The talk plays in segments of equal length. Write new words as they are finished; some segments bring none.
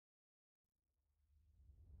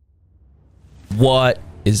What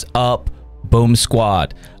is up, Boom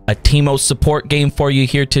Squad? A Teemo Support game for you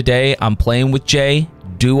here today. I'm playing with Jay,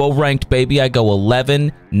 duo ranked, baby. I go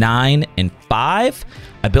 11, 9, and 5.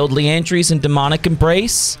 I build Liandry's and Demonic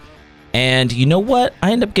Embrace. And you know what?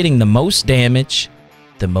 I end up getting the most damage,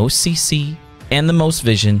 the most CC, and the most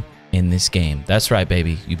vision in this game. That's right,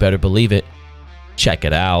 baby. You better believe it. Check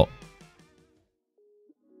it out.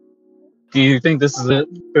 Do you think this is it,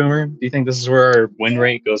 Boomer? Do you think this is where our win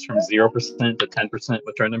rate goes from 0% to 10%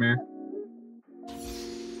 with Iverndimensional?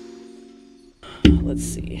 Let's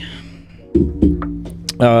see.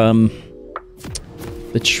 The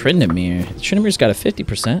Iverndimensional's got a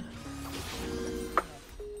 50%.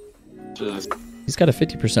 He's got a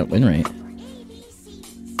 50% win rate.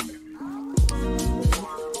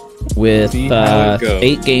 With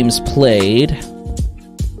 8 games played.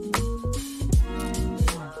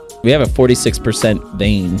 We have a 46%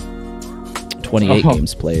 Vayne. 28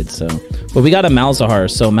 games played, so. But we got a Malzahar,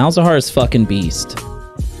 so Malzahar is fucking beast.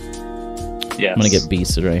 Yes. I'm gonna get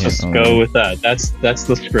beasted right here. Just go with that. That's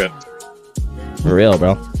the script. For real,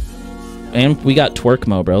 bro. And we got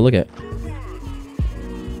Twerkmo, bro. Look at.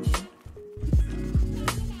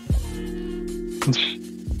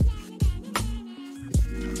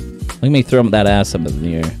 Look at me throw that ass up in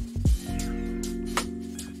the air.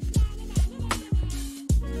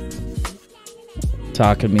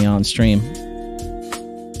 Talking me on stream.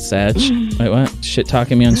 Sag. Wait, what? Shit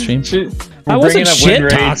talking me on stream? I wasn't shit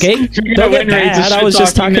talking. Don't get mad. I was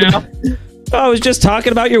just talking about. I was just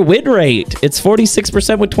talking about your win rate. It's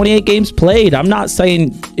 46% with 28 games played. I'm not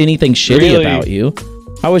saying anything shitty about you.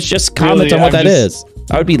 I was just commenting on what that is.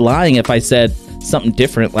 I would be lying if I said something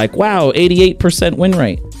different, like, wow, 88% win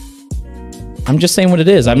rate. I'm just saying what it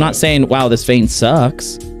is. I'm not saying, wow, this Vayne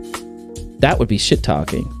sucks. That would be shit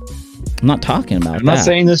talking. I'm not talking about that. I'm not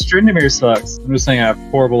saying this Iverndimensional sucks. I'm just saying I have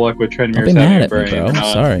horrible luck with Iverndimensional. Don't be mad at me, bro. I'm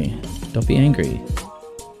sorry. Don't be angry.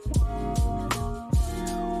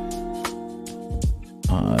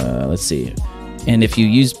 Let's see. And if you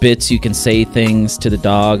use bits, you can say things to the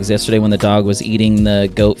dogs. Yesterday when the dog was eating the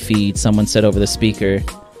goat feed, someone said over the speaker,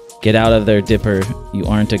 "Get out of there, Dipper. You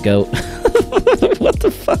aren't a goat." What the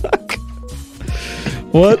fuck?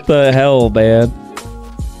 What the hell, man?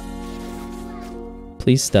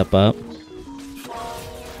 Please step up.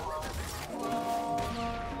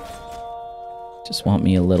 Just want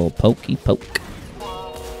me a little pokey poke.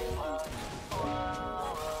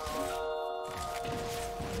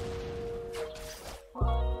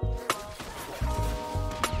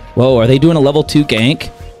 Whoa, are they doing a level 2 gank?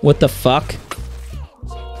 What the fuck?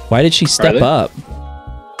 Why did she step up?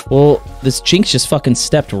 Well, this Jinx just fucking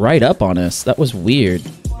stepped right up on us. That was weird.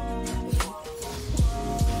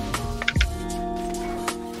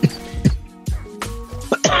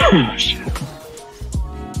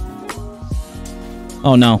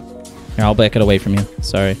 Oh no. Here, I'll back it away from you.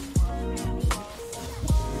 Sorry.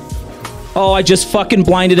 Oh, I just fucking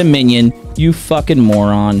blinded a minion. You fucking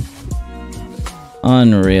moron.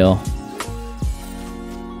 Unreal.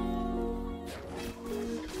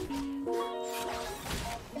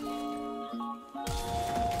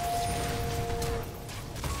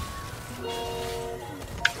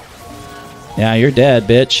 Yeah, you're dead,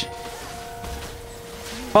 bitch.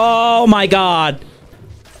 Oh my god.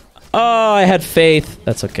 Oh, I had faith.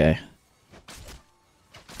 That's okay.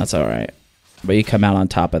 That's alright. But you come out on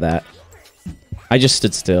top of that. I just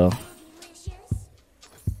stood still.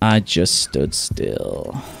 I just stood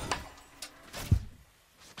still.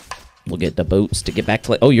 We'll get the boots to get back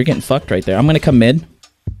to... Oh, you're getting fucked right there. I'm gonna come mid.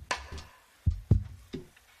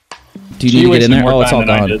 Do you need to get in there? Oh, it's all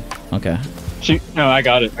gone. Okay. No, I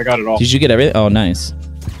got it. I got it all. Did you get everything? Oh, nice.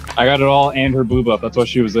 I got it all and her boob up. That's why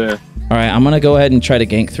she was there. Alright, I'm gonna go ahead and try to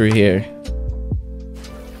gank through here.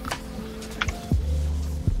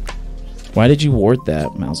 Why did you ward that,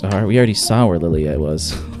 Malzahar? We already saw where Lilia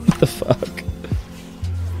was. What the fuck?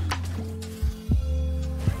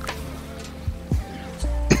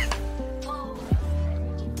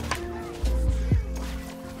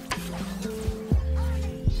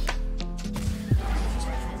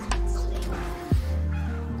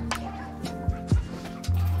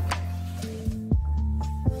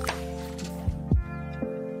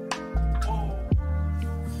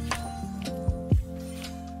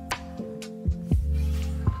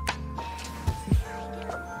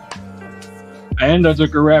 And I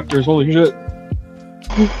took her raptors. Holy shit.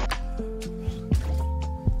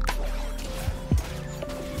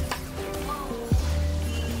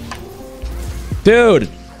 Dude!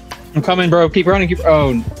 I'm coming, bro. Keep running.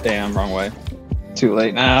 Oh, damn. Wrong way. Too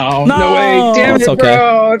late now. No, no way. Damn it, okay.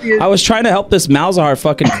 Bro. I was trying to help this Malzahar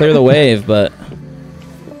fucking clear the wave, but...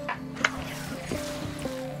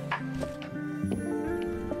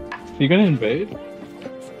 You gonna invade?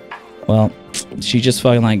 Well, she just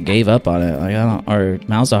fucking like gave up on it. Like, I don't, or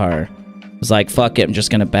Malzahar was like, "Fuck it, I'm just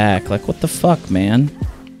gonna back." Like, what the fuck, man?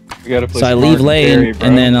 You gotta play So I leave lane, carry,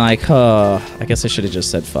 and then like, I guess I should have just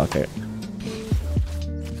said fuck it.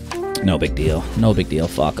 No big deal. No big deal.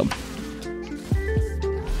 Fuck them.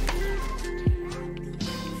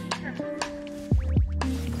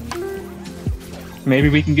 Maybe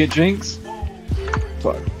we can get Jinx.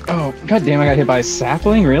 Fuck. Oh, god damn! I got hit by a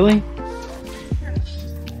sapling. Really?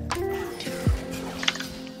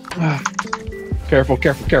 Careful,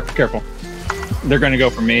 careful, careful, careful. They're gonna go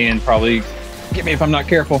for me and probably get me if I'm not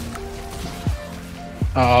careful.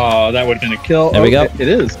 Oh, that would have been a kill. There we go. It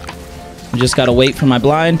is. I just gotta wait for my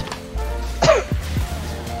blind.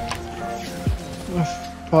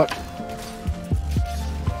 Fuck.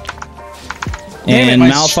 And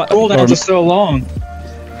cooldown was so long.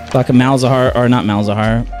 Fucking Malzahar, or not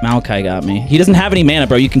Malzahar, Maokai got me. He doesn't have any mana,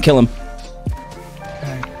 bro. You can kill him.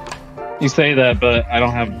 You say that, but I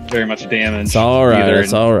don't have very much damage. It's alright,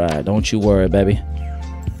 it's alright. Don't you worry, baby.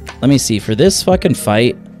 Let me see. For this fucking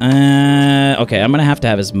fight, okay, I'm gonna have to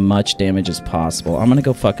have as much damage as possible. I'm gonna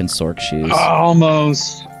go fucking Sork Shoes.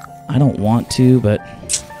 Almost. I don't want to, but...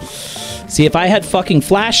 See, if I had fucking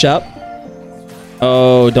Flash up...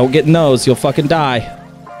 Oh, don't get in those. You'll fucking die.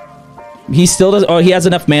 He still does... Oh, he has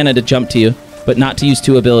enough mana to jump to you, but not to use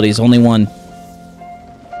 2 abilities. Only 1.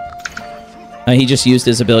 He just used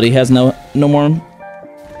his ability. He has no more.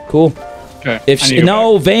 Cool. Okay.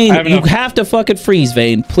 No, Vayne, you have to fucking freeze,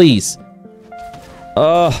 Vayne, please.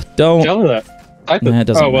 Don't. Tell her that. Nah, it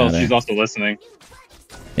doesn't well, matter. she's also listening.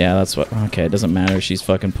 Yeah, that's what. Okay, it doesn't matter. She's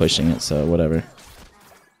fucking pushing it, so whatever.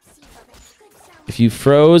 If you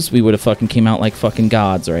froze, we would have fucking came out like fucking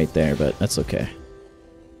gods right there, but that's okay.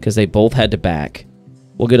 Because they both had to back.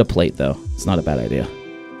 We'll get a plate, though. It's not a bad idea.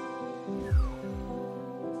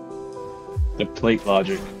 The plate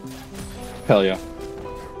logic. Hell yeah.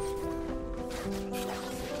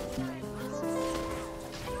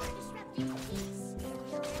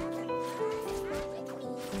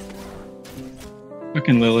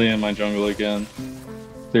 Fucking Lily in my jungle again.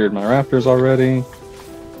 Cleared my raptors already.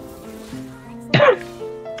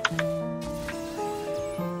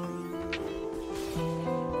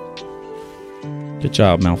 Good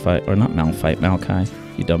job, Malphite. Or not Malphite, Maokai.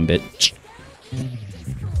 You dumb bitch.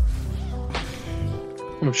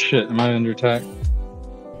 Oh shit, am I under attack?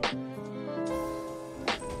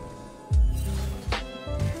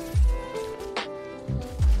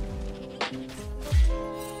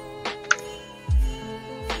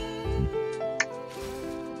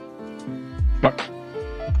 Fuck.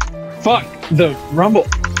 Fuck! The rumble!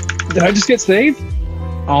 Did I just get saved?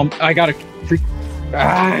 I got a freak.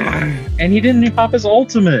 And he didn't even pop his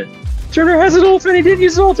ultimate! Turner has an ultimate, he didn't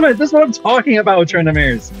use his ultimate! That's what I'm talking about with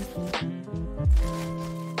Trendamirs!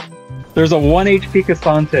 There's a 1 HP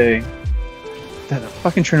Cassante that the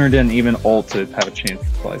fucking Turner didn't even ult to have a chance of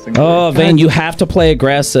slicing. Oh, Vayne, you have to play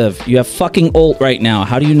aggressive. You have fucking ult right now.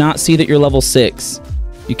 How do you not see that you're level 6?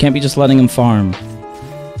 You can't be just letting him farm.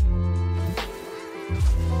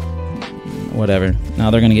 Whatever.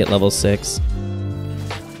 Now they're gonna get level 6.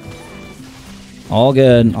 All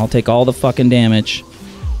good. I'll take all the fucking damage.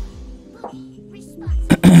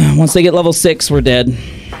 Once they get level 6, we're dead.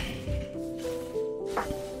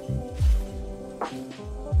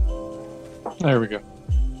 There we go.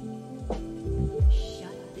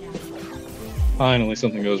 Finally,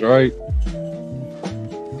 something goes right.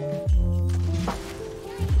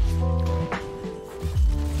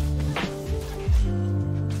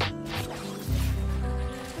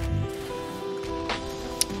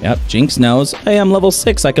 Yep, Jinx knows. Hey, I'm level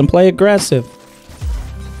 6. I can play aggressive.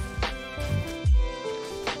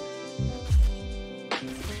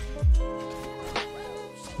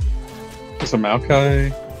 Just a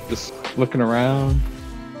Maokai. Just looking around.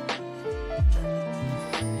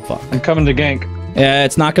 Fuck. I'm coming to gank. Yeah,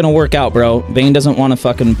 it's not gonna work out, bro. Vayne doesn't want to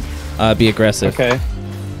fucking be aggressive. Okay.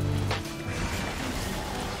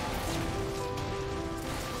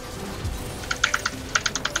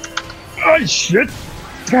 Oh shit!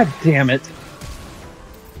 God damn it!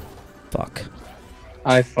 Fuck.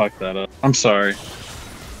 I fucked that up. I'm sorry.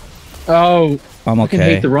 Oh, I'm okay. I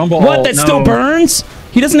hate the rumble. What? That still burns?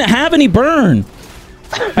 He doesn't have any burn.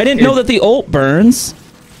 I didn't know that the ult burns.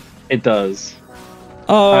 It does.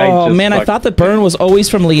 Oh, man, I thought the burn was always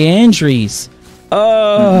from Liandry's.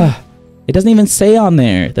 It doesn't even say on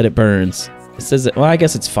there that it burns. It says it, well, I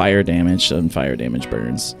guess it's fire damage, and fire damage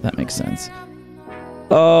burns. That makes sense.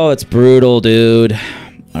 Oh, it's brutal, dude.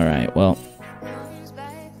 All right, well.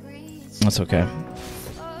 That's okay.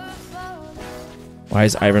 Why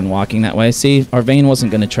is Ivern walking that way? See, our Vayne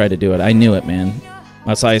wasn't going to try to do it. I knew it, man.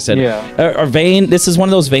 That's why I said, our Vayne, this is one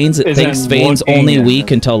of those Vaynes that thinks Vayne's only weak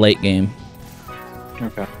until late game.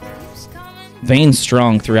 Okay. Vayne's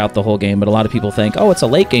strong throughout the whole game, but a lot of people think, oh, it's a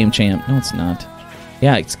late game champ. No, it's not.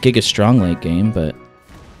 Yeah, it's Giga strong late game, but...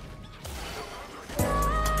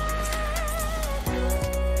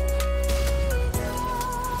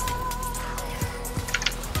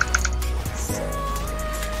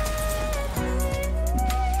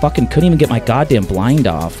 Fucking couldn't even get my goddamn blind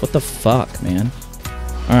off. What the fuck, man?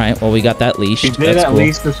 Alright, well, we got that leashed. He did at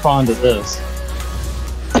least respond to this.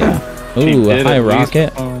 Ooh, a high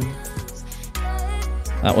rocket.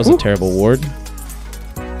 That was a terrible ward.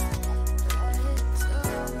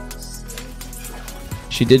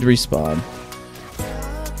 She did respawn.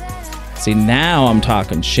 See, now I'm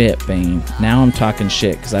talking shit, Vayne. Now I'm talking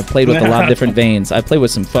shit, because I've played with a lot of different Vaynes. I played with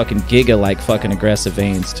some fucking Giga-like fucking aggressive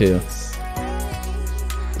Vaynes, too.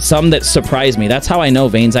 Some that surprised me. That's how I know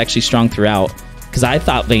Vayne's actually strong throughout. Because I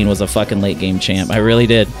thought Vayne was a fucking late game champ. I really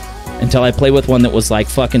did. Until I played with one that was like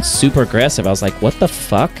fucking super aggressive. I was like, what the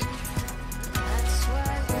fuck?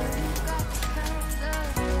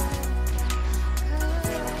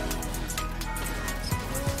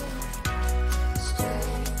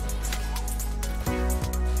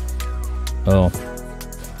 Oh.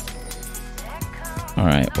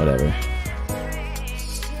 Alright, whatever.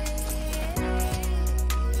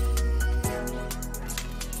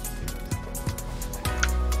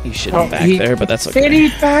 He should have back there, but that's okay. And he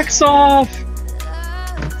backs off!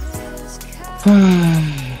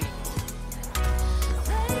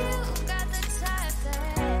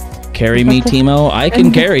 Carry me, Teemo. I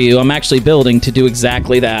can carry you. I'm actually building to do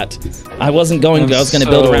exactly that. I wasn't going to. I was going to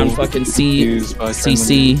build around fucking CC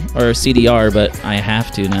or CDR, but I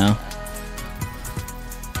have to now.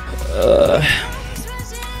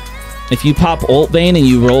 If you pop ult Vayne and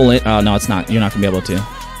you roll it... Oh, no, it's not. You're not going to be able to.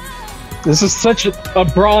 This is such a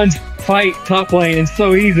bronze fight top lane. It's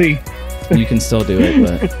so easy. You can still do it,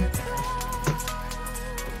 but...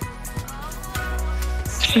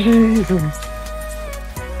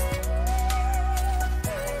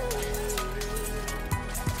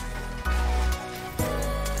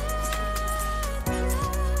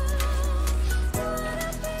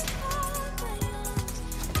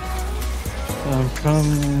 I'm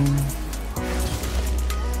coming.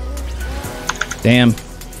 Damn.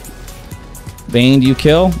 Vayne, do you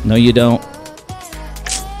kill? No, you don't.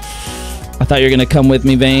 I thought you were going to come with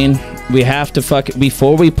me, Vayne. We have to fuck...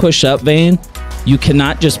 Before we push up, Vayne, you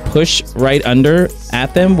cannot just push right under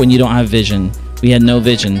at them when you don't have vision. We had no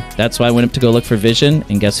vision. That's why I went up to go look for vision,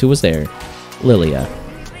 and guess who was there? Lilia.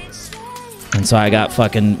 And so I got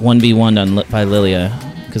fucking 1v1'd by Lilia,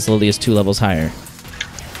 because Lilia's 2 levels higher.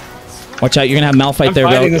 Watch out, you're going to have Malphite there,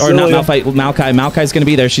 bro. Or not Malphite, Maokai. Maokai's going to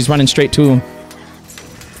be there. She's running straight to him.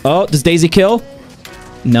 Oh, does Daisy kill?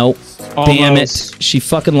 Nope. Almost. Damn it. She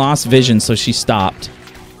fucking lost vision, so she stopped.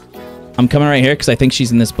 I'm coming right here because I think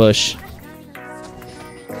she's in this bush.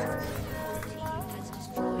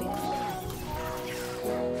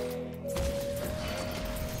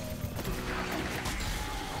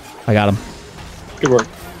 I got him. Good work.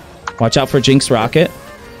 Watch out for Jinx Rocket.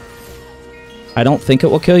 I don't think it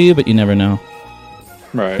will kill you, but you never know.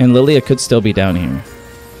 Right. And Lilia could still be down here.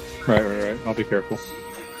 Right. I'll be careful.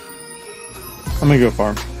 I'm gonna go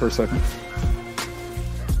farm for a second.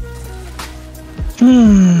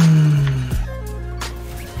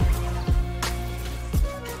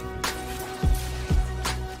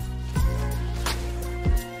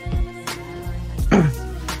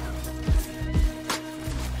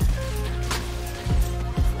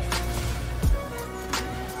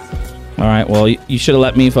 Alright, well, you should have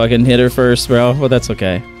let me fucking hit her first, bro. Well, that's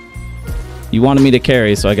okay. You wanted me to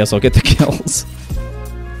carry, so I guess I'll get the kills.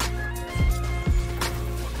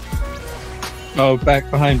 Oh, back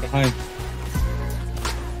behind.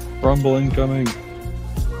 Rumble incoming.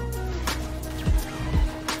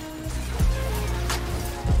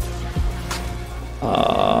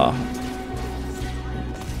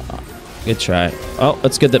 Good try. Oh,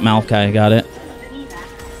 it's good that Maokai got it.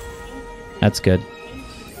 That's good.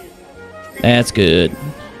 That's good.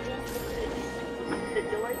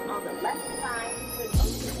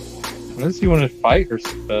 Does he want to fight or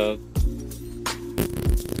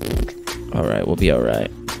Alright, we'll be alright.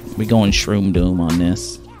 We going Shroom Doom on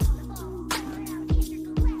this.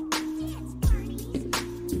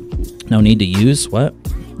 No need to use what?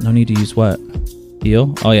 No need to use what?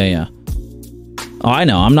 Heal? Oh, yeah. Oh, I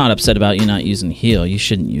know. I'm not upset about you not using heal. You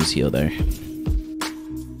shouldn't use heal there.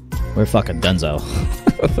 We're fucking dunzo.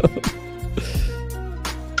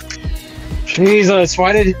 Jesus,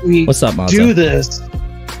 why did we What's up, Mazza? do this?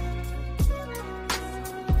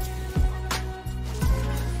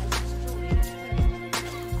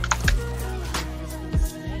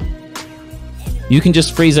 You can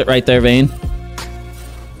just freeze it right there, Vayne.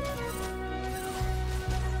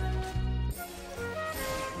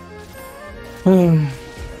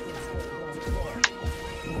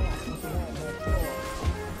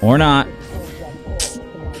 Or not.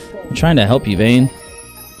 I'm trying to help you, Vayne.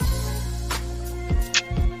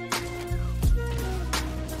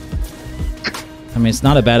 I mean, it's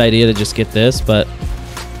not a bad idea to just get this, but...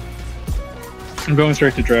 I'm going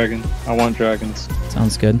straight to dragon. I want dragons.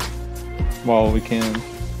 Sounds good. While we can.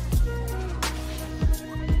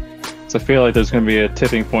 So I feel like there's going to be a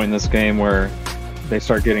tipping point in this game where they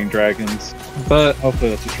start getting dragons. But hopefully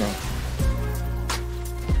that's just wrong.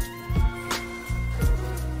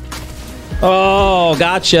 Oh,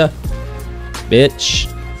 gotcha. Bitch.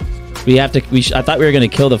 We have to... I thought we were going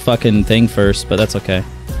to kill the fucking thing first, but that's okay.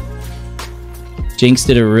 Jinx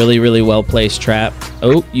did a really, really well-placed trap.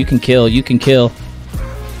 Oh, you can kill. You can kill.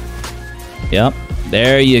 Yep.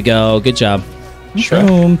 There you go. Good job.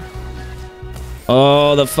 Boom.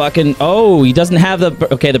 Oh, the fucking... Oh, he doesn't have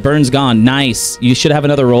the... Okay, the burn's gone. Nice. You should have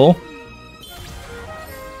another roll.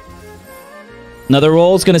 Another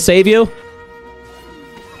roll is going to save you.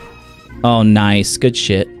 Oh, nice. Good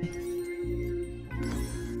shit.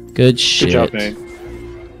 Good shit. Good job, Nate.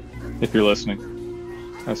 If you're listening.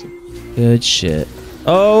 That's it. Good shit.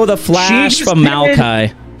 Oh, the flash from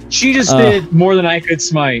Maokai. She just did more than I could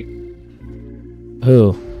smite.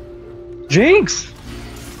 Who? Jinx.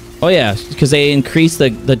 Oh yeah, because they increased the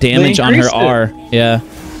damage on her R. Yeah.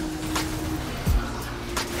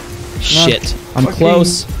 Shit. I'm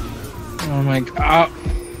close. Oh my god.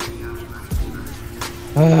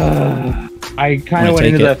 I kind of went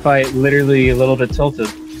into that fight literally a little bit tilted.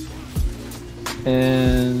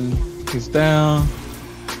 And he's down.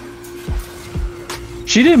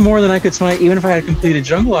 She did more than I could smite, even if I had a completed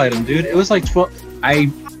jungle item, dude. It was like 12.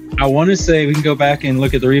 I want to say we can go back and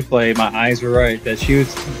look at the replay. My eyes were right that she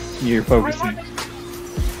was. You're focusing.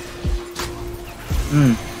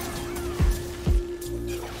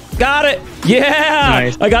 Got it. Yeah.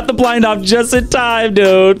 Nice. I got the blind off just in time,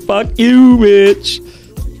 dude. Fuck you, bitch.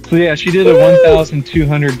 So yeah, she did a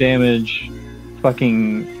 1,200 damage.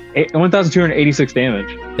 Fucking 1,286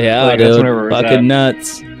 damage. Yeah, like, dude. That's fucking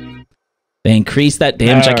nuts. They increased that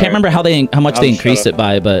damage. I can't remember how much they increased it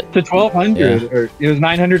by, but to 1,200, or it was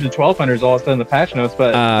 900 to 1,200 is all it's done in the patch notes.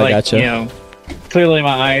 But like, gotcha. You know, clearly my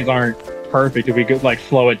eyes aren't perfect. If we could like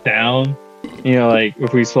slow it down, you know, like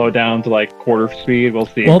if we slow it down to like quarter speed, we'll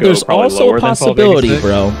see. Well, there's also a possibility,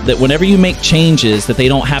 bro, that whenever you make changes, that they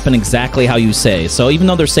don't happen exactly how you say. So even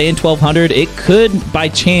though they're saying 1,200, it could, by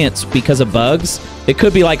chance, because of bugs, it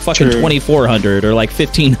could be like fucking 2,400 or like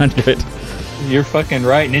 1,500. You're fucking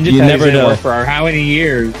right. Ninja you never didn't work for how many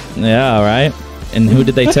years? Yeah, right. And who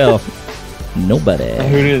did they tell? Nobody.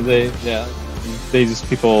 Who did they? Yeah, they just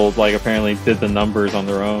people like apparently did the numbers on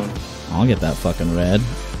their own. I'll get that fucking red.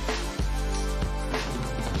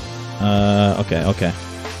 Okay.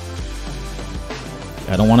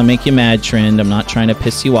 I don't want to make you mad, Trend. I'm not trying to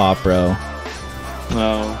piss you off, bro.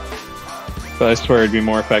 No. But I swear it'd be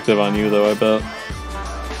more effective on you, though, I bet.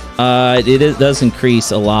 It does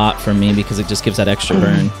increase a lot for me because it just gives that extra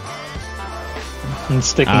burn.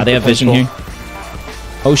 They have vision here.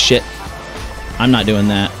 Oh, shit. I'm not doing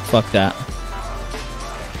that. Fuck that.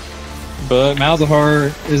 But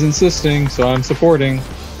Malzahar is insisting, so I'm supporting.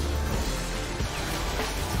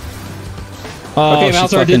 Oh, okay, she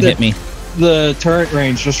fucking hit me. The turret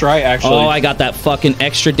range just right, actually. Oh, I got that fucking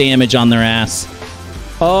extra damage on their ass.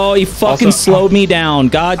 Oh, he fucking slowed me down.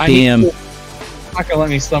 God damn. Not gonna let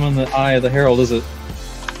me summon the Eye of the Herald, is it?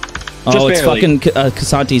 Oh, it's fucking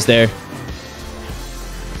Kasanti's there.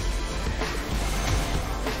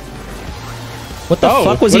 What the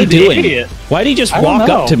fuck was he doing? Why'd he just walk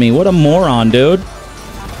up to me? What a moron, dude.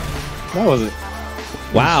 What was it?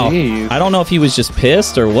 Wow. I don't know if he was just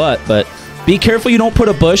pissed or what, but be careful you don't put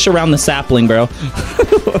a bush around the sapling, bro.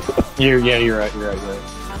 You're right.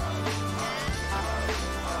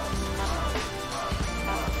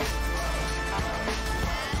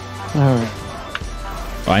 Alright.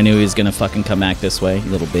 Oh, I knew he was gonna fucking come back this way, you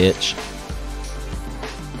little bitch.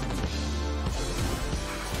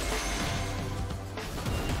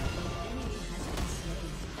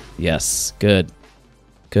 Yes, good.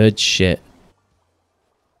 Good shit.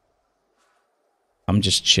 I'm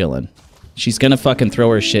just chilling. She's gonna fucking throw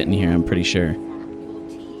her shit in here, I'm pretty sure.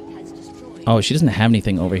 Oh, she doesn't have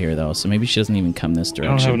anything over here, though, so maybe she doesn't even come this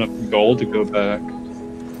direction. I don't have enough gold to go back.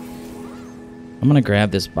 I'm gonna grab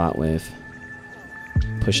this bot wave.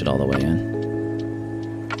 push it all the way in.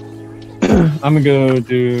 I'm gonna go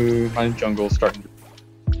do my jungle starting.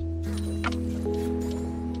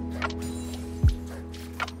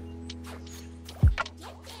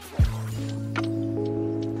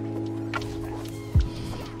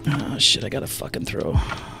 Oh shit, I gotta fucking throw.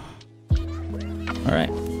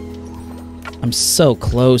 Alright. I'm so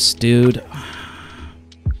close, dude.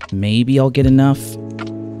 Maybe I'll get enough.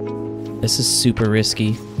 This is super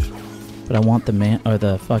risky. But I want the man or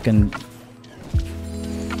the fucking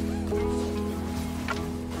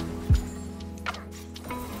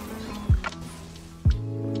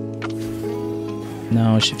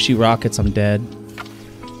no, if she rockets, I'm dead.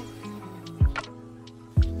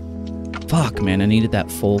 Fuck, man, I needed that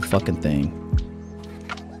full fucking thing.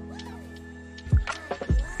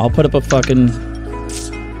 I'll put up a fucking...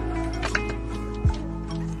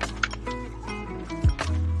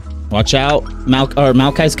 Watch out.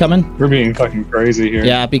 Maokai's coming. We're being fucking crazy here.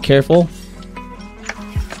 Yeah, be careful.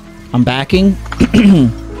 I'm backing.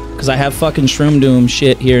 Because I have fucking Shroom Doom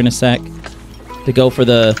shit here in a sec. To go for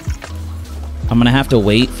the... I'm gonna have to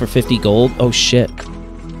wait for 50 gold. Oh, shit.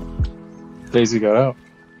 Daisy got out.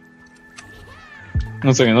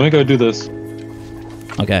 1 second, let me go do this.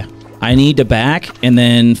 Okay. I need to back and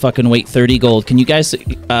then fucking wait 30 gold. Can you guys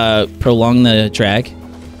prolong the drag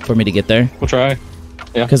for me to get there? We'll try.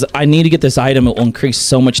 Yeah. Because I need to get this item. It will increase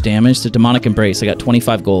so much damage. The Demonic Embrace. I got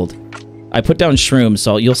 25 gold. I put down Shroom,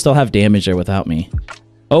 so you'll still have damage there without me.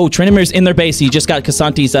 Oh, Trinimir's in their base. He just got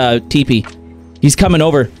Kasanti's TP. He's coming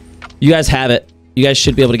over. You guys have it. You guys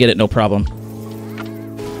should be able to get it, no problem.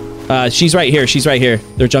 She's right here. She's right here.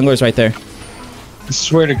 Their jungler's right there. I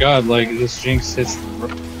swear to God, like, this Jinx hits...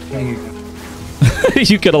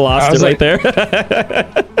 You could have lost it right there.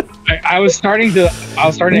 I was starting to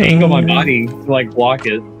angle my body to like block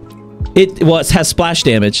it. It has splash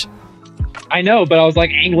damage. I know, but I was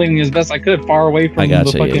like angling as best I could, far away from the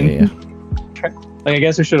fucking. Like, I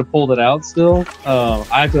guess I should have pulled it out still.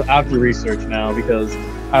 I have to research now because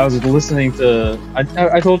I was listening to.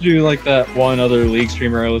 I told you like that one other League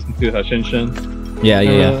streamer I listened to, Hashinshin. Yeah.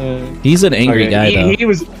 He's an angry guy though.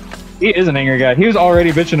 He is an angry guy. He was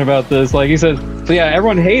already bitching about this. Like he said, so yeah,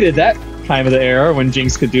 everyone hated that time of the era when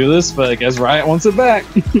Jinx could do this, but I guess Riot wants it back.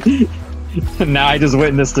 Now I just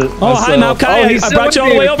witnessed it. Oh, hi, Maokai. I brought you all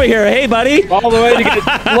the way over here. Hey, buddy. All the way to get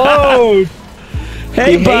load.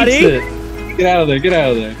 Hey, buddy. Get out of there. Get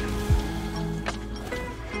out of there.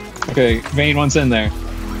 Okay, Vayne wants in there.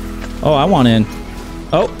 Oh, I want in.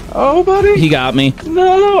 Oh, buddy. He got me.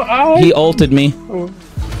 No, He ulted me. Oh.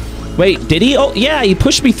 Wait, did he? Oh, yeah, he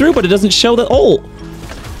pushed me through, but it doesn't show the ult.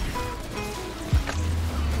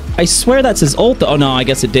 I swear that's his ult. Oh, no, I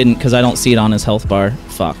guess it didn't because I don't see it on his health bar.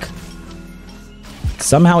 Fuck.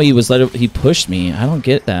 Somehow he pushed me. I don't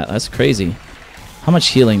get that. That's crazy. How much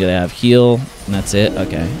healing do they have? Heal, and that's it?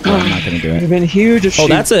 Okay. Well, I'm not going to do it. It would have been huge if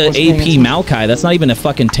that's an AP Maokai. That's not even a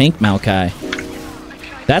fucking tank Maokai.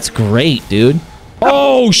 That's great, dude.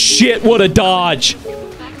 Oh, shit. What a dodge.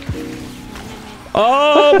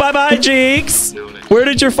 Oh, bye-bye, Jinx. Where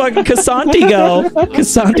did your fucking Kasanti go?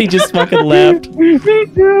 Kasanti just fucking left.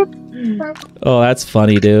 Oh, that's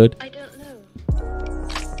funny, dude. I don't know.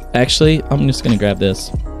 Actually, I'm just gonna grab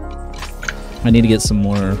this. I need to get some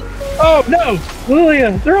more. Oh, no!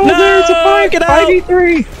 Lilia! They're all there! It's a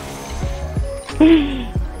 5v3!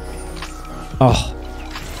 Oh.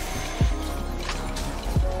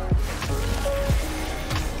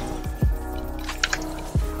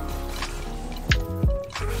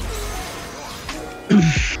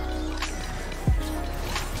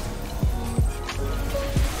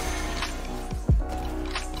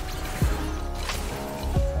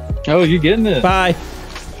 Oh, you getting it? Bye.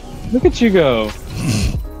 Look at you go.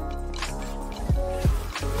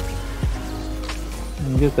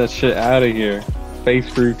 Get that shit out of here. Face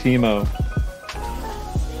through Teemo.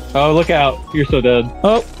 Oh, look out. You're so dead.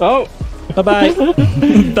 Oh. Oh. Bye-bye.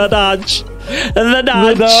 The dodge. The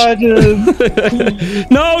dodge. The dodges.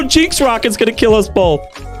 No, Jinx Rocket's gonna kill us both.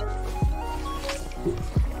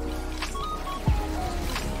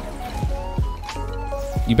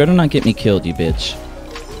 You better not get me killed, you bitch.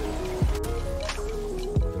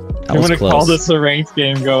 You want to call this a ranked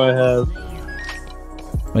game? Go ahead.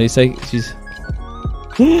 What do you say? She's...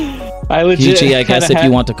 I legit. PG, I guess if you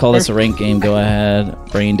want to call this a ranked game, go ahead.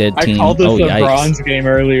 Brain dead team. I called this a yikes. bronze game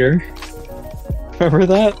earlier. Remember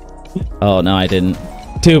that? Oh no, I didn't.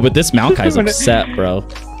 Dude, but this Maokai's upset, bro.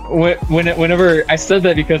 Whenever I said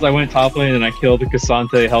that because I went top lane and I killed the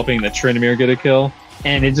Cassante, helping the Trinimir get a kill,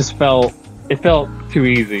 and it just felt too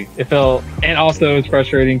easy. And also it was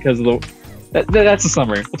frustrating because of the. That's a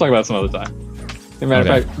summary. We'll talk about it some other time. As a matter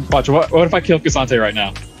of fact, watch. What if I kill Cassante right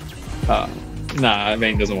now? Nah,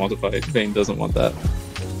 Vayne doesn't want to fight. Vayne doesn't want that.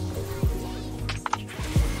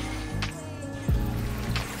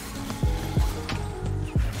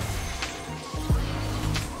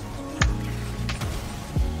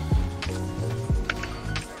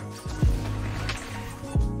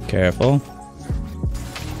 Careful.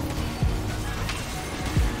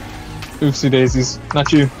 Oopsie daisies.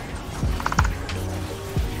 Not you.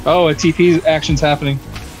 Oh, a TP action's happening.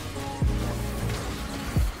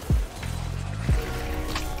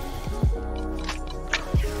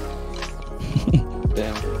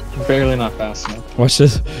 Damn. Barely not fast enough. Watch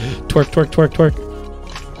this. Twerk, twerk, twerk, twerk.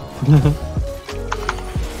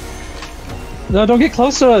 No, don't get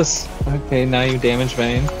close to us. Okay, now you damage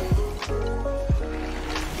Vayne.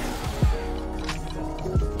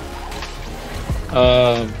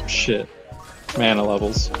 Shit. Mana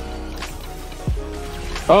levels.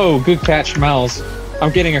 Oh, good catch, Miles.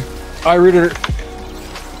 I'm getting her. I rooted her.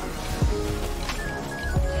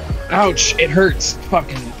 Ouch, it hurts.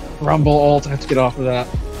 Fucking Rumble ult. I have to get off of that.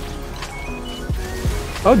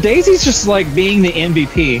 Oh, Daisy's just like being the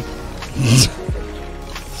MVP.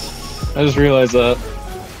 I just realized that.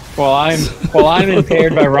 While I'm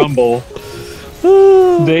impaired by Rumble,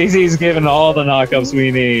 Daisy's giving all the knockups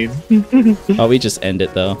we need. Oh, we just end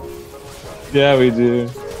it though. Yeah, we do.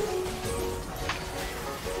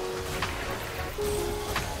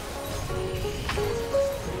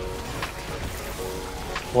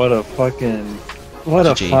 What a fucking... What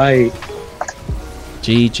a fight.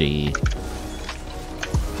 GG.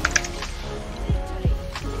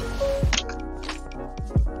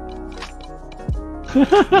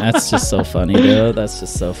 That's just so funny, dude. That's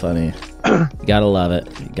just so funny. You gotta love it.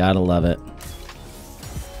 You gotta love it.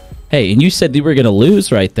 Hey, and you said you were gonna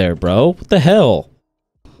lose right there, bro. What the hell?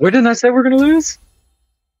 Where didn't I say we're gonna lose?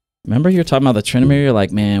 Remember you were talking about the Tryndamere? You're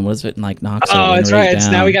like, man, what if it like knocks our win that's rate right. It's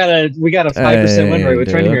down? now we got a 5% win rate with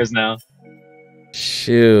Tryndamere now.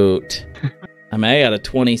 Shoot. I mean, I got a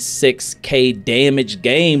 26k damage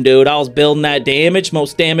game, dude. I was building that damage.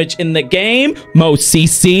 Most damage in the game. Most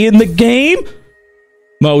CC in the game.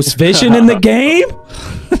 Most vision in the game.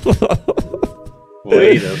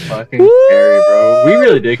 Way to fucking carry, bro. We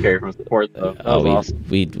really did carry from support, though. That was awesome.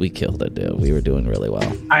 we killed it, dude. We were doing really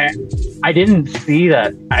well. I didn't see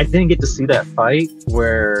that. I didn't get to see that fight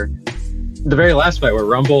where... The very last fight where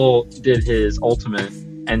Rumble did his ultimate,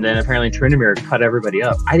 and then apparently Tryndamere cut everybody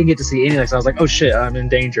up. I didn't get to see any of that, so I was like, oh shit, I'm in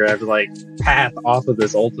danger. I have to, like, path off of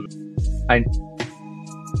this ultimate.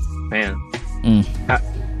 Man.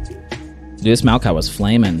 Dude, this Maokai was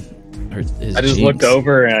flaming. I just looked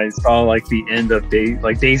over and I saw like the end of Daisy.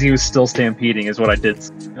 Like Daisy was still stampeding is what I did.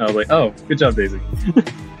 I was like, oh, good job, Daisy.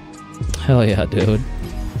 Hell yeah, dude.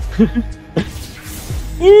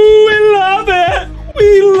 Ooh, we love it!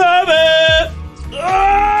 We love it!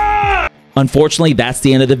 Ah! Unfortunately, that's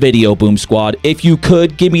the end of the video, Boom Squad. If you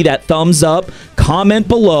could, give me that thumbs up, comment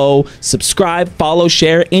below, subscribe, follow,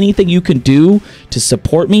 share, anything you can do to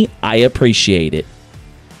support me, I appreciate it.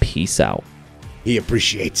 Peace out. He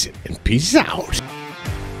appreciates it, and peace out.